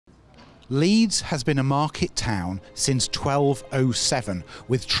Leeds has been a market town since 1207,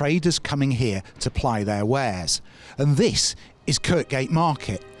 with traders coming here to ply their wares. And this is Kirkgate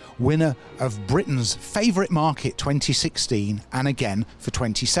Market, winner of Britain's favourite market 2016 and again for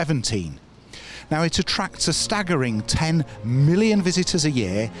 2017. Now, it attracts a staggering 10 million visitors a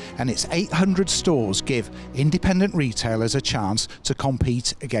year, and its 800 stores give independent retailers a chance to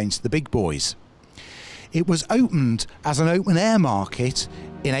compete against the big boys. It was opened as an open-air market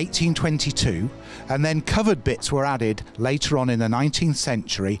in 1822, and then covered bits were added later on in the 19th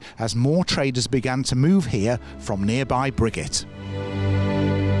century as more traders began to move here from nearby Briggate.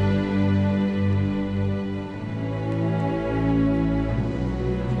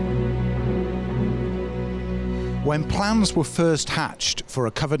 When plans were first hatched for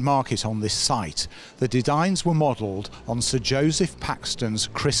a covered market on this site, the designs were modelled on Sir Joseph Paxton's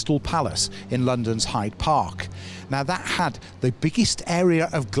Crystal Palace in London's Hyde Park. Now, that had the biggest area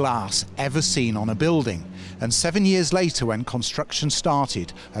of glass ever seen on a building, and 7 years later, when construction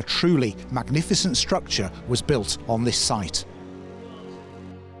started, a truly magnificent structure was built on this site.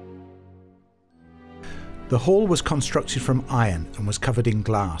 The hall was constructed from iron and was covered in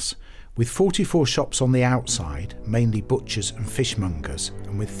glass. With 44 shops on the outside, mainly butchers and fishmongers,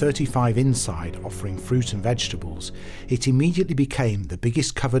 and with 35 inside offering fruit and vegetables, it immediately became the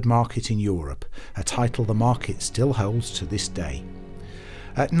biggest covered market in Europe, a title the market still holds to this day.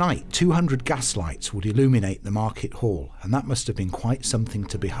 At night, 200 gas lights would illuminate the market hall, and that must have been quite something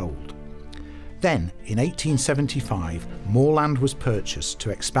to behold. Then, in 1875, more land was purchased to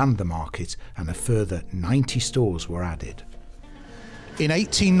expand the market, and a further 90 stores were added. In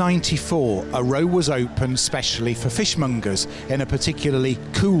 1894, a row was opened specially for fishmongers in a particularly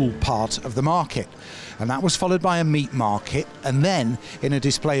cool part of the market, and that was followed by a meat market, and then, in a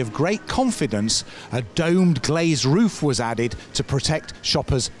display of great confidence, a domed glazed roof was added to protect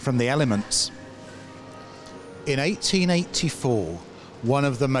shoppers from the elements. In 1884, one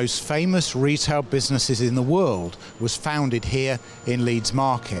of the most famous retail businesses in the world was founded here in Leeds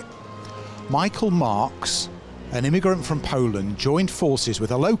Market. Michael Marks, an immigrant from Poland, joined forces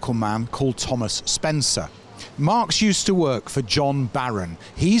with a local man called Thomas Spencer. Marks used to work for John Barron.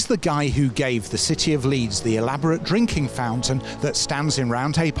 He's the guy who gave the city of Leeds the elaborate drinking fountain that stands in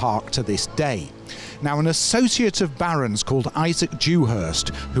Roundhay Park to this day. Now, an associate of Barron's called Isaac Dewhurst,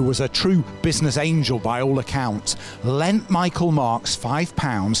 who was a true business angel by all accounts, lent Michael Marks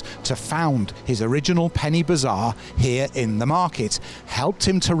 £5 to found his original penny bazaar here in the market, helped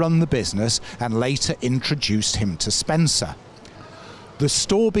him to run the business, and later introduced him to Spencer. The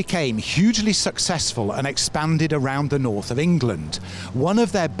store became hugely successful and expanded around the north of England. One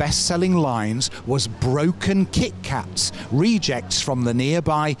of their best-selling lines was broken Kit Kats, rejects from the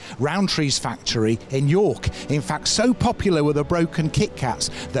nearby Rowntree's factory in York. In fact, so popular were the broken Kit Kats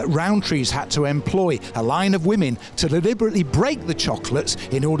that Rowntree's had to employ a line of women to deliberately break the chocolates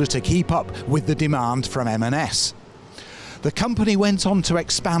in order to keep up with the demand from M&S. The company went on to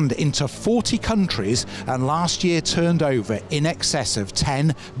expand into 40 countries and last year turned over in excess of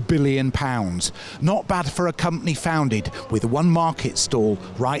 £10 billion. Not bad for a company founded with one market stall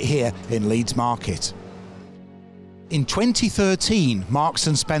right here in Leeds Market. In 2013, Marks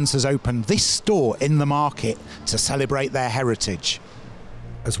 & Spencer's opened this store in the market to celebrate their heritage.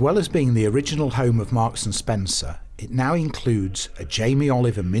 As well as being the original home of Marks & Spencer, it now includes a Jamie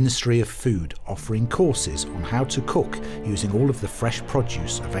Oliver Ministry of Food offering courses on how to cook using all of the fresh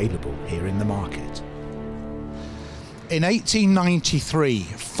produce available here in the market. In 1893,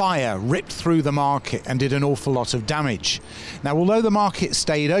 fire ripped through the market and did an awful lot of damage. Now, although the market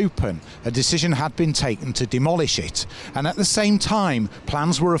stayed open, a decision had been taken to demolish it, and at the same time,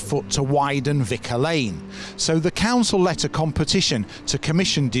 plans were afoot to widen Vicar Lane. So the council let a competition to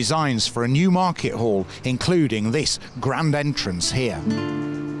commission designs for a new market hall, including this grand entrance here.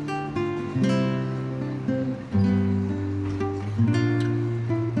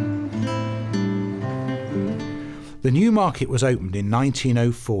 The new market was opened in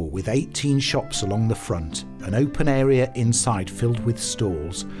 1904 with 18 shops along the front, an open area inside filled with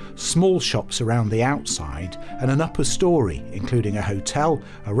stalls, small shops around the outside, and an upper storey including a hotel,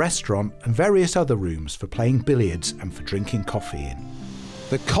 a restaurant and various other rooms for playing billiards and for drinking coffee in.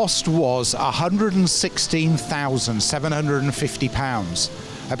 The cost was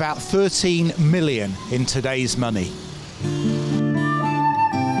 £116,750, about 13 million in today's money.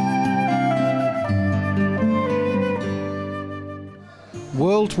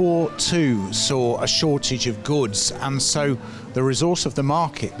 World War II saw a shortage of goods, and so the resource of the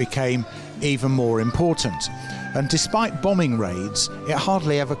market became even more important. and despite bombing raids, it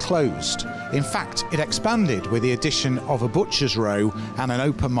hardly ever closed. In fact, it expanded with the addition of a butcher's row and an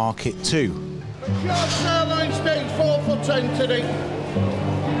open market too. Charles Airlines taking 4 for 10 today.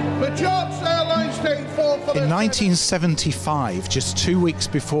 The Charles Airlines taking 4 for 10. In 1975, just 2 weeks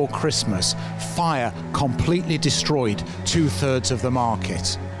before Christmas, fire completely destroyed 2/3 of the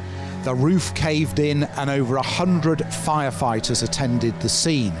market. The roof caved in and over 100 firefighters attended the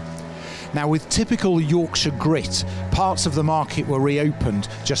scene. Now, with typical Yorkshire grit, parts of the market were reopened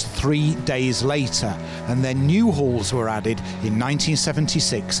just 3 days later, and then new halls were added in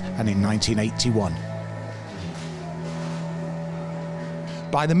 1976 and in 1981.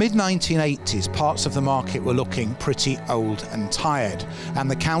 By the mid-1980s, parts of the market were looking pretty old and tired, and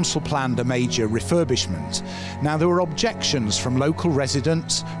the council planned a major refurbishment. Now, there were objections from local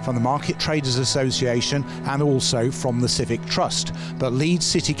residents, from the Market Traders Association, and also from the Civic Trust, but Leeds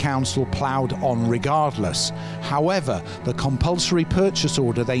City Council ploughed on regardless. However, the compulsory purchase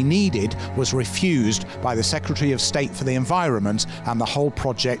order they needed was refused by the Secretary of State for the Environment, and the whole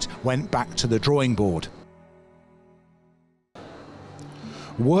project went back to the drawing board.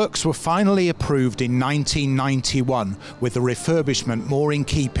 Works were finally approved in 1991, with the refurbishment more in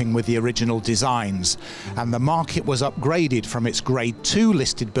keeping with the original designs, and the market was upgraded from its Grade 2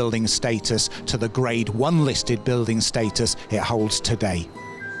 listed building status to the Grade 1 listed building status it holds today.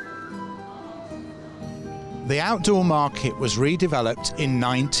 The outdoor market was redeveloped in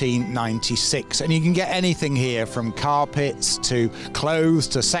 1996, and you can get anything here from carpets to clothes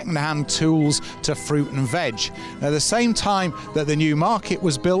to second-hand tools to fruit and veg. At the same time that the new market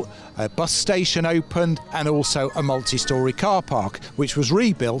was built, a bus station opened and also a multi-storey car park, which was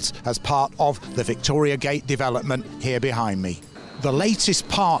rebuilt as part of the Victoria Gate development here behind me. The latest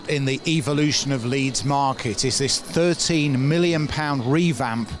part in the evolution of Leeds Market is this £13 million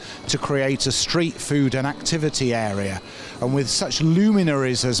revamp to create a street food and activity area. And with such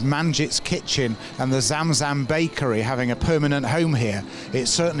luminaries as Manjit's Kitchen and the Zamzam Bakery having a permanent home here, it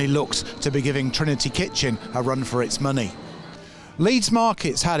certainly looks to be giving Trinity Kitchen a run for its money. Leeds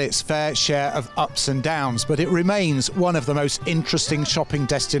Market's had its fair share of ups and downs, but it remains one of the most interesting shopping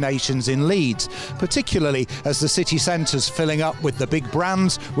destinations in Leeds, particularly as the city centre's filling up with the big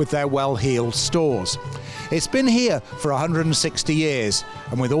brands with their well-heeled stores. It's been here for 160 years,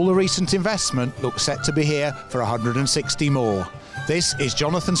 and with all the recent investment, looks set to be here for 160 more. This is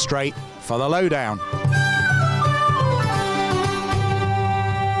Jonathan Straight for The Lowdown.